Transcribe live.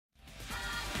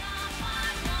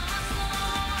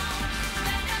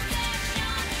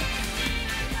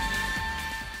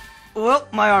Well,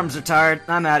 my arms are tired.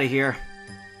 I'm out of here.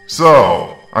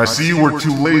 So, I see you were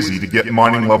too lazy to get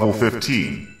mining level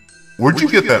 15. Where'd you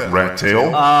get that rat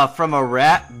tail? From a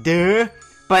rat, duh.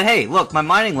 But hey, look, my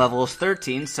mining level is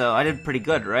 13, so I did pretty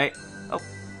good, right? Oh,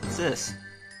 what's this?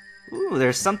 Ooh,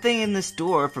 there's something in this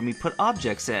door for me to put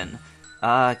objects in.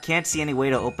 Can't see any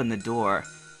way to open the door.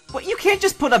 What, you can't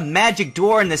just put a magic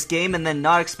door in this game and then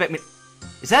not expect me...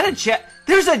 Is that a chest?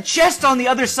 There's a chest on the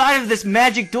other side of this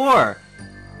magic door!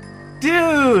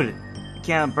 Dude!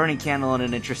 Burning candle on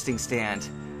an interesting stand.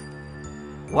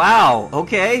 Wow,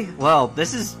 okay. Well,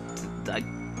 this is... I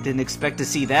didn't expect to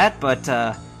see that, but,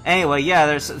 anyway, yeah,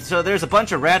 there's a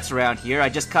bunch of rats around here. I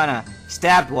just kinda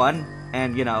stabbed one,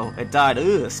 and, you know, it died.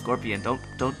 Ugh, scorpion.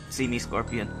 Don't see me,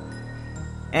 scorpion.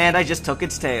 And I just took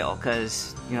its tail,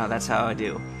 because, you know, that's how I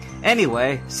do.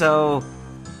 Anyway, so...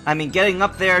 I mean, getting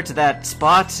up there to that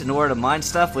spot in order to mine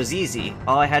stuff was easy.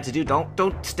 All I had to do...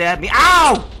 Don't stab me.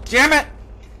 Ow! Damn it!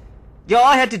 Yeah, all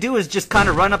I had to do was just kind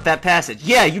of run up that passage.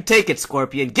 Yeah, you take it,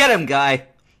 Scorpion. Get him, guy!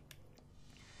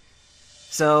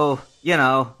 So, you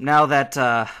know, now that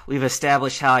we've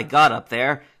established how I got up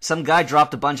there, some guy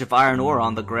dropped a bunch of iron ore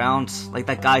on the ground, like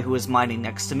that guy who was mining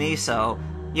next to me, so,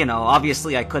 you know,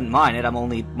 obviously I couldn't mine it. I'm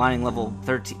only mining level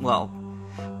 13, well,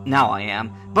 now I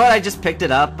am. But I just picked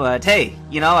it up, but hey,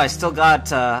 you know, I still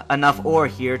got enough ore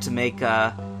here to make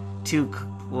 2,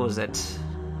 what was it,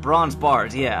 bronze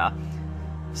bars, yeah.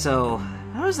 So,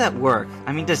 how does that work?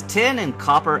 I mean, does tin and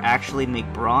copper actually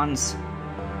make bronze?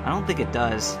 I don't think it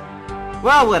does.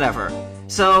 Well, whatever.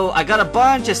 So, I got a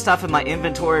bunch of stuff in my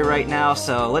inventory right now,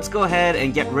 so let's go ahead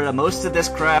and get rid of most of this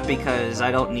crap because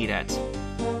I don't need it.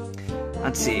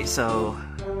 Let's see, so...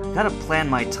 I gotta plan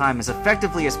my time as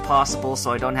effectively as possible so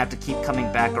I don't have to keep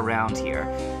coming back around here.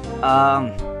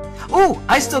 Oh!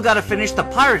 I still gotta finish the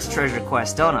Pirate's Treasure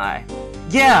quest, don't I?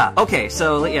 Yeah, okay,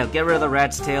 so, yeah, get rid of the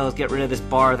rat's tails, get rid of this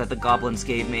bar that the goblins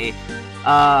gave me.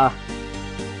 I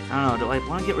don't know, do I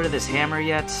want to get rid of this hammer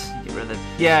yet? Get rid of it?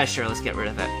 Yeah, sure, let's get rid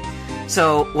of it.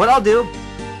 So, what I'll do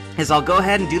is I'll go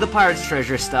ahead and do the Pirate's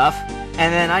Treasure stuff,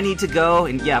 and then I need to go,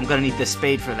 and yeah, I'm gonna need the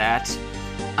spade for that.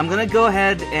 I'm gonna go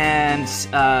ahead and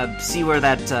see where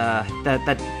that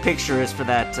picture is for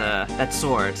that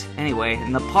sword. Anyway,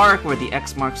 in the park where the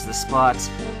X marks the spot.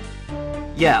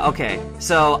 Yeah, okay.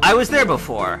 So I was there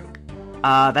before.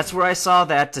 That's where I saw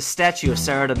that statue of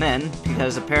Saradomin,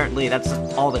 because apparently that's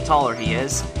all the taller he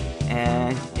is.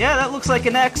 And yeah, that looks like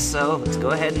an X. So let's go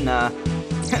ahead and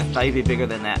thought you'd be bigger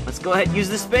than that. Let's go ahead and use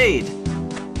the spade.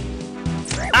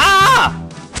 Ah!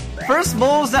 First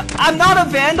moles. I'm not a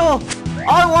vandal.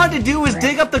 All I wanted to do was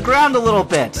dig up the ground a little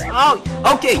bit. Oh,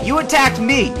 okay, you attacked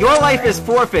me. Your life is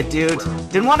forfeit, dude.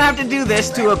 Didn't want to have to do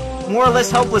this to a more or less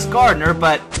helpless gardener,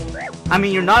 but... I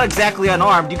mean, you're not exactly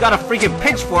unarmed. You got a freaking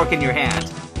pitchfork in your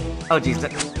hand. Oh, jeez.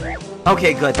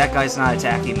 Okay, good. That guy's not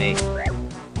attacking me.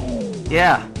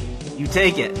 Yeah, you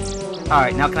take it.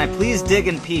 Alright, now can I please dig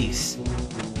in peace?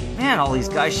 Man, all these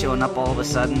guys showing up all of a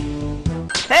sudden.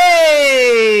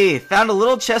 Hey! Found a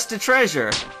little chest of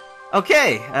treasure.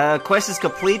 Okay, quest is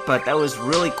complete, but that was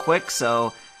really quick,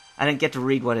 so I didn't get to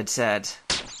read what it said.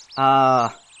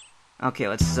 Okay,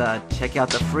 let's check out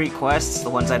the free quests, the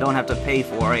ones I don't have to pay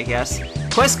for, I guess.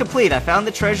 Quest complete. I found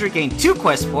the treasure, gained 2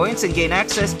 quest points, and gained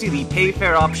access to the pay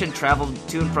fare option travel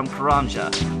to and from Karamja.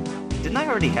 Didn't I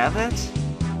already have that?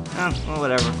 Oh, well,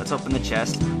 whatever. Let's open the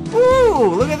chest.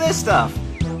 Ooh, look at this stuff!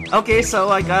 Okay, so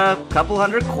I got a couple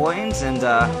hundred coins and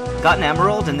got an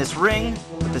emerald and this ring.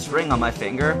 Put this ring on my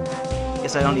finger.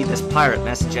 Guess I don't need this pirate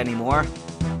message anymore.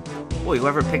 Boy,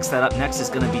 whoever picks that up next is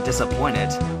gonna be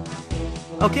disappointed.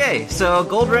 Okay, so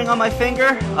gold ring on my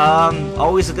finger.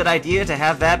 Always a good idea to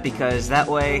have that because that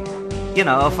way, you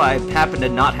know, if I happen to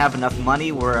not have enough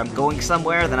money where I'm going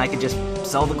somewhere, then I can just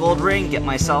sell the gold ring, get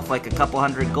myself like a couple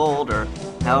hundred gold or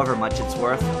however much it's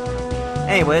worth.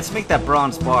 Anyway, let's make that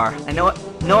bronze bar. I know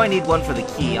I need one for the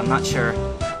key. I'm not sure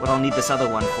what I'll need this other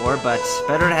one for, but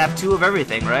better to have 2 of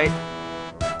everything, right?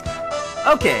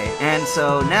 Okay, and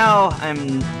so now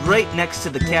I'm right next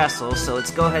to the castle, so let's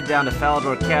go head down to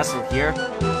Falador Castle here,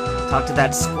 talk to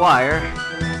that squire,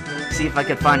 see if I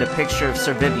can find a picture of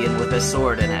Sir Vivian with a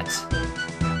sword in it.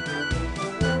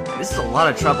 This is a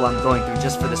lot of trouble I'm going through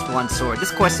just for this one sword.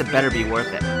 This quest had better be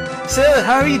worth it. Sir,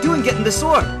 how are you doing getting the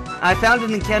sword? I found it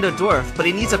in Kando Dwarf, but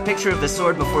he needs a picture of the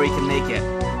sword before he can make it.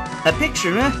 A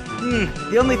picture, huh?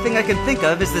 The only thing I can think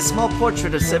of is the small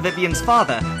portrait of Sir Vivian's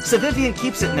father. Sir Vivian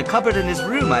keeps it in a cupboard in his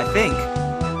room, I think.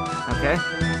 Okay.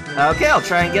 Okay, I'll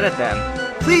try and get it then.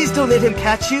 Please don't let him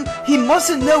catch you. He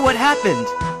mustn't know what happened.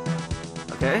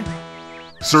 Okay.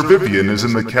 Sir Vivian is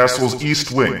in the castle's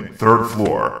east wing, 3rd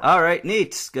floor. Alright,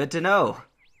 neat. Good to know.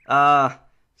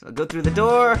 So I'll go through the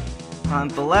door, climb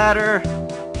the ladder.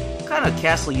 What kind of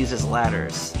castle uses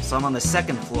ladders? So I'm on the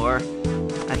 2nd floor.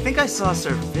 I think I saw Sir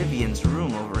Vivian's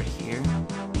room over here.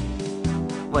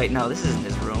 Wait, no, this isn't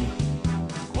his room.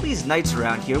 All these knights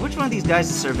around here. Which one of these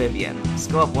guys is Sir Vivian? Let's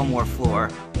go up one more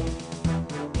floor.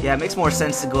 Yeah, it makes more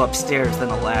sense to go upstairs than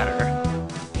a ladder.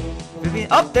 Vivian?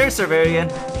 Oh, there's Sir Vivian.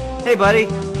 Hey, buddy.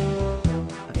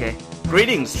 Okay.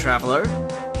 Greetings, traveler.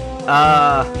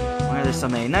 Why are there so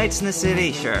many knights in the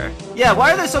city? Sure. Yeah,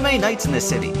 why are there so many knights in the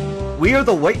city? We are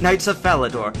the White Knights of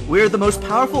Falador. We are the most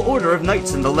powerful order of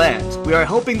knights in the land. We are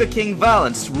helping the King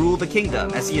Valence rule the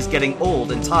kingdom, as he is getting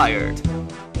old and tired.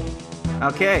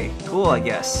 Okay, cool, I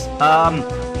guess. I'm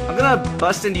gonna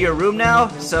bust into your room now,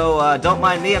 so don't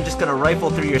mind me, I'm just gonna rifle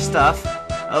through your stuff.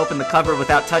 I open the cover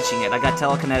without touching it, I got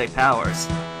telekinetic powers.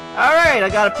 Alright, I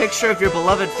got a picture of your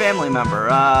beloved family member.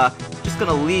 Just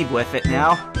gonna leave with it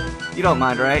now. You don't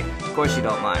mind, right? Of course you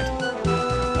don't mind.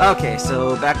 Okay,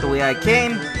 so back the way I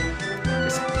came.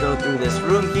 Just go through this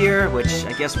room here, which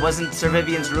I guess wasn't Sir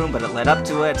Vivian's room, but it led up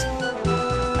to it.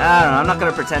 I don't know, I'm not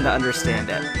gonna pretend to understand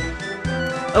it.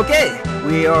 Okay,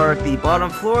 we are at the bottom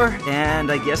floor,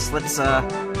 and I guess let's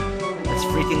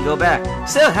freaking go back.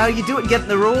 So, how you doing getting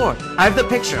the reward? I have the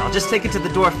picture, I'll just take it to the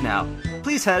dwarf now.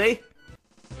 Please, Hetty.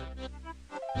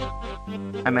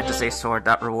 I meant to say sword,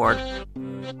 not reward.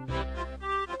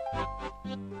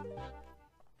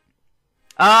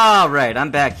 Alright, I'm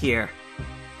back here.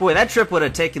 Boy, that trip would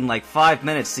have taken like 5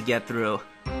 minutes to get through.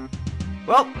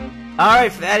 Well,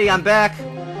 alright, Fatty, I'm back.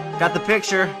 Got the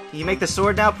picture. Can you make the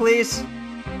sword now, please?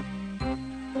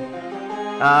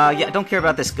 Yeah, don't care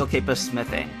about the skill cape of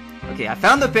smithing. Okay, I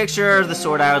found the picture of the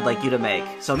sword I would like you to make.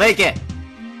 So make it!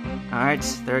 Alright,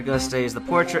 there goes stays the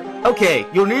portrait. Okay,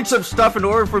 you'll need some stuff in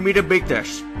order for me to make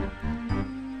this.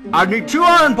 I need 2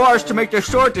 iron bars to make the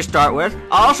sword to start with.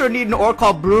 I also need an ore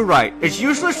called bluerite. It's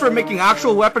useless for making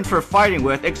actual weapons for fighting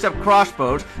with, except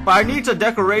crossbows, but I need a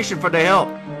decoration for the hilt.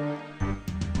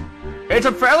 It's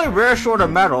a fairly rare sort of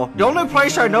metal. The only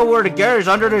place I know where to get it is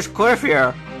under this cliff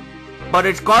here. But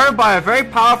it's guarded by a very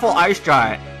powerful ice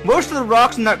giant. Most of the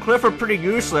rocks in that cliff are pretty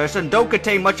useless and don't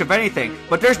contain much of anything,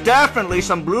 but there's definitely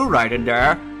some bluerite in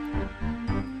there.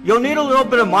 You'll need a little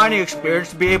bit of mining experience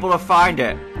to be able to find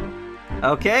it.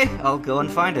 Okay, I'll go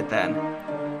and find it then.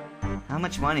 How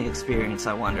much mining experience,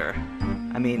 I wonder?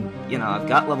 I mean, you know, I've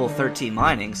got level 13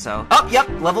 mining, so... Oh, yep,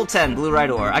 level 10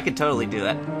 bluerite ore. I could totally do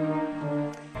it.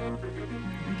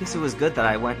 I guess it was good that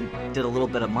I went and did a little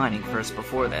bit of mining first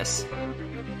before this.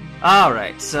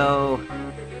 Alright, so...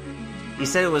 You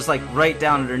said it was like right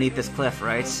down underneath this cliff,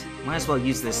 right? Might as well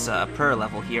use this per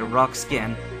level here, rock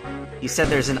skin. You said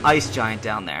there's an ice giant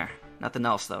down there. Nothing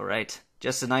else though, right?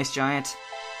 Just an ice giant?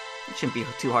 It shouldn't be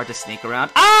too hard to sneak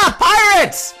around. Ah!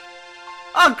 Pirates!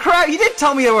 Oh crap, you didn't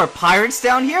tell me there were pirates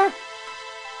down here?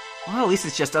 Well, at least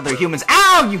it's just other humans.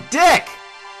 Ow, you dick!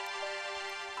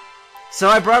 So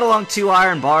I brought along 2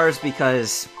 iron bars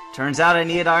because... Turns out I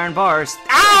needed iron bars.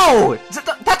 Ow!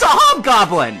 That's a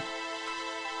hobgoblin!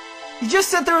 You just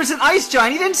said there was an ice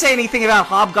giant. You didn't say anything about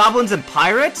hobgoblins and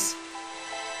pirates?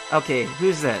 Okay,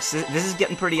 who's this? This is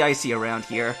getting pretty icy around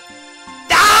here.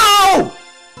 Ow!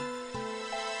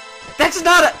 That's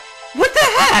not a... What the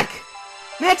heck?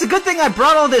 Man, it's a good thing I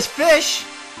brought all this fish.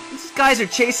 These guys are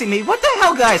chasing me. What the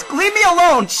hell, guys? Leave me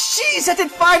alone! Jeez, that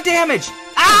did 5 damage!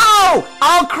 Ow!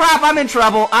 Oh, crap, I'm in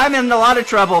trouble. I'm in a lot of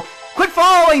trouble. Quit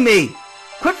following me!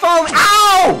 Quit following-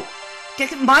 Ow!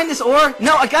 Can mine this ore?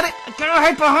 No, I gotta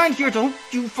hide behind here. Don't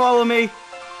you follow me.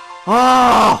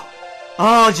 Oh!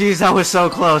 Oh, jeez, that was so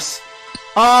close.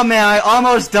 Oh, man, I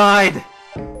almost died.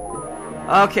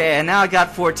 Okay, and now I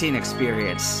got 14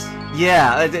 experience.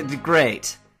 Yeah,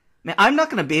 great. Man, I'm not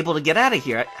gonna be able to get out of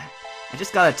here. I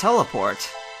just gotta teleport.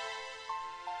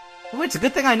 Oh, it's a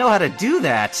good thing I know how to do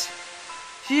that.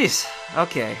 Jeez,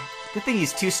 okay. Good thing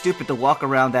he's too stupid to walk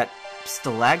around that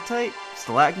stalactite?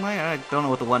 Stalagmite? I don't know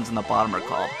what the ones in the bottom are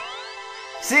called.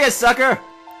 See ya, sucker!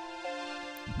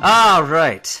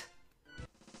 Alright.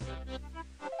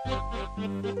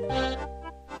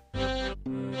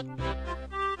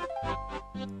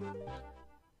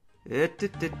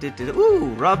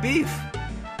 Ooh, raw beef!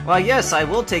 Well, yes, I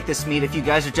will take this meat if you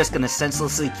guys are just gonna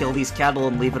senselessly kill these cattle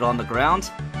and leave it on the ground.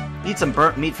 Need some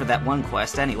burnt meat for that one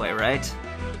quest anyway, right?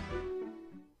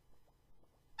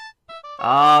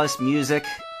 Oh, this music.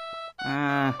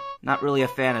 Not really a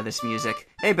fan of this music.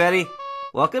 Hey, Betty.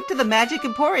 Welcome to the Magic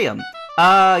Emporium.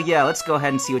 Yeah, let's go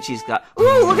ahead and see what she's got.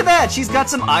 Ooh, look at that! She's got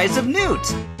some Eyes of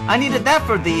Newt! I needed that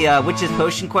for the, Witch's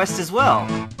Potion quest as well.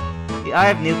 The Eye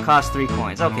of Newt costs 3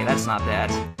 coins. Okay, that's not bad.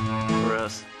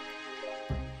 Gross.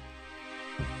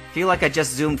 Feel like I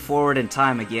just zoomed forward in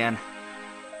time again.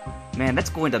 Man, that's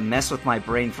going to mess with my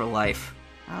brain for life.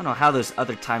 I don't know how those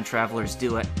other time travelers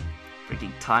do it.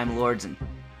 Freaking Time Lords and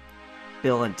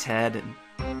Bill and Ted and...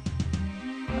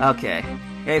 Okay.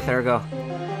 Hey, Thurgo.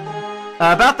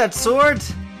 About that sword?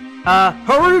 How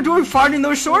are you doing finding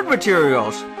those sword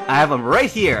materials? I have them right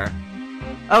here.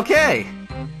 Okay.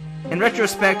 In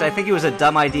retrospect, I think it was a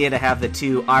dumb idea to have the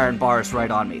 2 iron bars right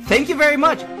on me. Thank you very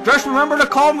much. Just remember to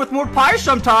call him with more pie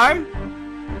sometime.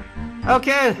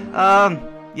 Okay,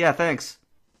 yeah, thanks.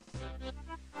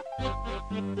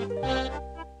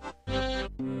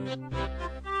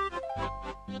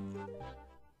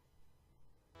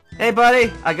 Hey, buddy,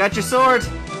 I got your sword.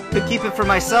 Could keep it for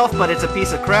myself, but it's a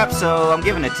piece of crap, so I'm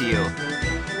giving it to you.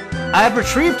 I have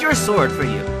retrieved your sword for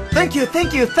you. Thank you,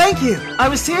 thank you, thank you! I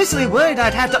was seriously worried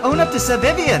I'd have to own up to Sir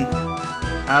Vivian.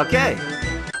 Okay.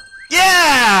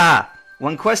 Yeah!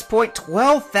 1 quest point,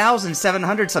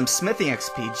 12,700 some smithing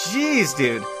XP. Jeez,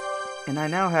 dude. And I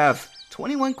now have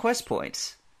 21 quest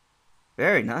points.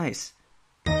 Very nice.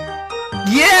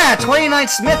 Yeah! 29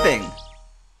 smithing!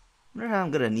 Wonder how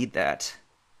I'm gonna need that.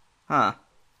 Huh.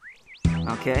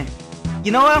 Okay.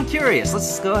 You know what? I'm curious.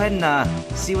 Let's go ahead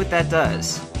and see what that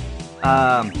does.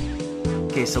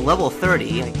 Okay, so level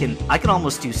 30, I can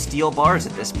almost do steel bars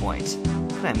at this point.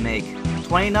 What can I make?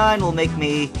 29 will make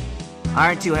me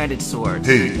iron two-handed sword.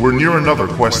 Hey, we're near another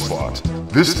quest spot.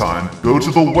 This time, go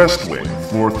to the west wing,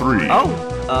 floor 3.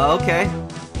 Oh, okay.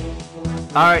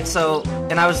 Alright, so,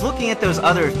 and I was looking at those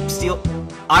other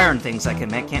iron things I can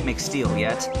make. Can't make steel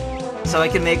yet. So I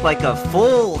can make like a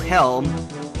full helm.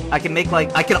 I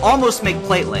can almost make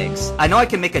plate legs. I know I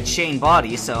can make a chain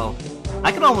body, so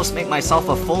I can almost make myself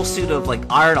a full suit of like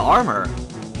iron armor.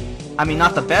 I mean,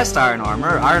 not the best iron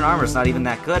armor. Iron armor's not even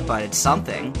that good, but it's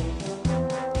something.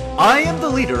 I am the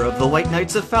leader of the White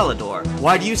Knights of Falador.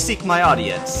 Why do you seek my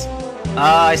audience?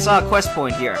 I saw a quest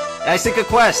point here. I seek a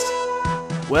quest.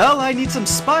 Well, I need some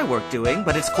spy work doing,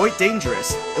 but it's quite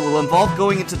dangerous. It will involve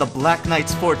going into the Black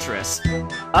Knight's fortress.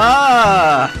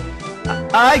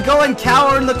 I go and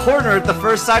cower in the corner at the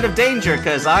first sign of danger,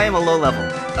 cause I am a low level.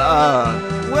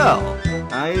 Well,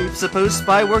 I suppose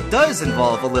spy work does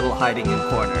involve a little hiding in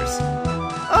corners.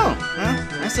 Oh,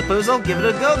 I suppose I'll give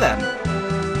it a go then.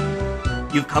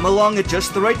 You've come along at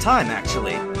just the right time,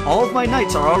 actually. All of my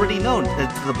knights are already known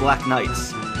as the Black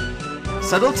Knights.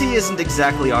 Subtlety isn't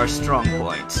exactly our strong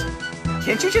point.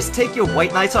 Can't you just take your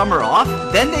White Knight's armor off?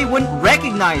 Then they wouldn't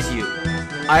recognize you!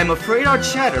 I am afraid our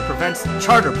charter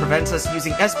prevents us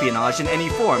using espionage in any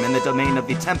form in the domain of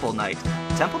the Temple Knight.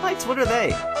 Temple Knights? What are they?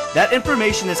 That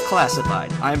information is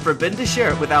classified. I am forbidden to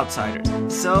share it with outsiders.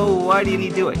 So, why do you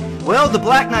need to do it? Well, the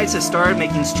Black Knights have started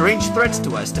making strange threats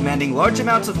to us, demanding large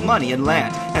amounts of money and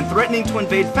land, and threatening to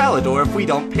invade Falador if we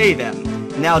don't pay them.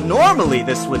 Now, normally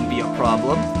this wouldn't be a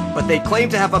problem, but they claim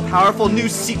to have a powerful new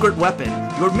secret weapon.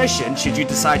 Your mission, should you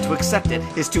decide to accept it,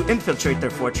 is to infiltrate their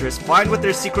fortress, find what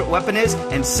their secret weapon is,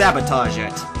 and sabotage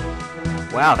it.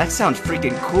 Wow, that sounds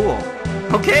freaking cool.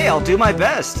 Okay, I'll do my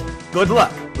best. Good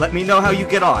luck. Let me know how you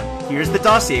get on. Here's the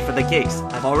dossier for the case.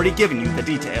 I've already given you the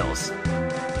details.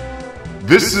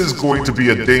 This is going to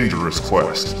be a dangerous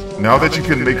quest. Now that you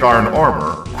can make iron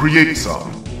armor, create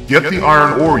some. Get the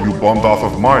iron ore you bummed off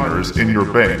of miners in your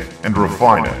bank and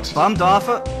refine it. Bummed off?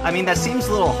 I mean, that seems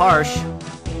a little harsh.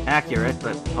 Accurate,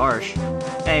 but harsh.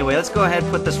 Anyway, let's go ahead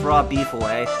and put this raw beef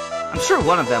away. I'm sure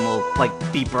one of them will, like,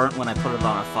 be burnt when I put it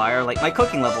on a fire. Like, my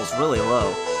cooking level's really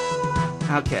low.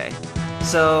 Okay.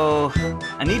 So,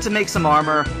 I need to make some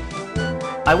armor.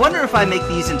 I wonder if I make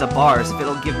these into bars, if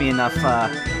it'll give me enough,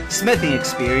 smithing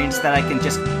experience that I can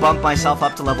just bump myself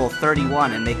up to level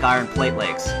 31 and make iron plate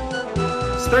legs.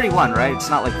 It's 31, right? It's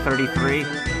not like 33?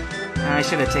 I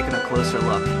should have taken a closer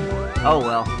look. Oh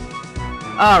well.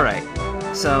 Alright,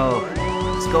 so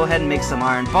let's go ahead and make some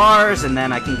iron bars, and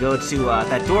then I can go to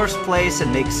that dwarf's place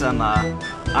and make some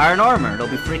iron armor. It'll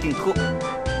be freaking cool.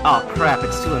 Oh crap,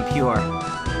 it's too impure.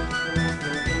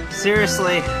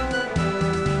 Seriously?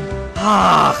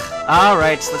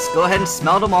 Alright, so let's go ahead and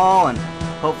smelt them all, and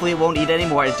hopefully it won't eat any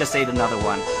more. It just ate another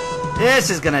one. This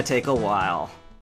is gonna take a while.